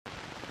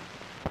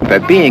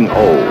that being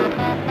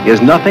old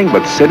is nothing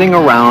but sitting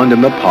around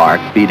in the park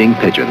feeding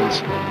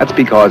pigeons. That's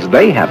because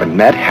they haven't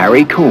met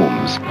Harry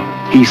Coombs.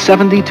 He's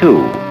 72,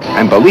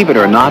 and believe it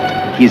or not,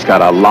 he's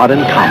got a lot in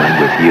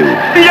common with you.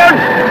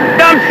 You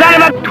dumb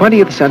son of a...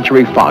 20th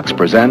Century Fox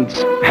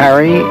presents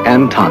Harry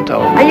and Tonto.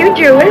 Are you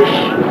Jewish?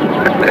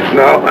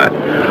 No,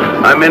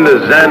 I'm into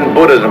Zen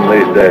Buddhism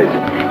these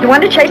days. You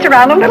want to chase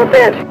around a little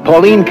bit?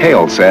 Pauline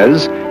Kael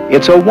says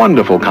it's a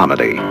wonderful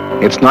comedy.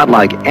 It's not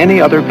like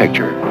any other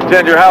picture.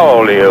 Ginger, how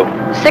old are you?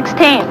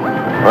 16.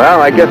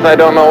 Well, I guess I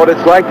don't know what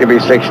it's like to be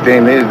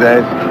 16 these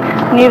days.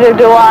 Neither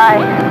do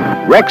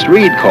I. Rex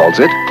Reed calls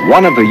it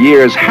one of the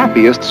year's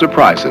happiest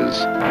surprises.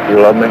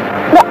 You love me?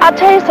 No, I'll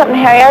tell you something,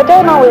 Harry. I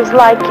don't always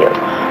like you,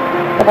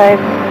 but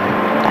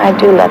I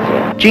do love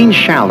you. Gene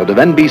Shalit of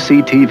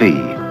NBC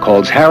TV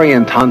calls Harry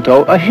and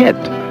Tonto a hit.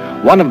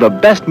 One of the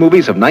best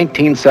movies of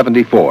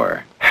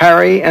 1974,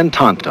 Harry and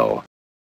Tonto.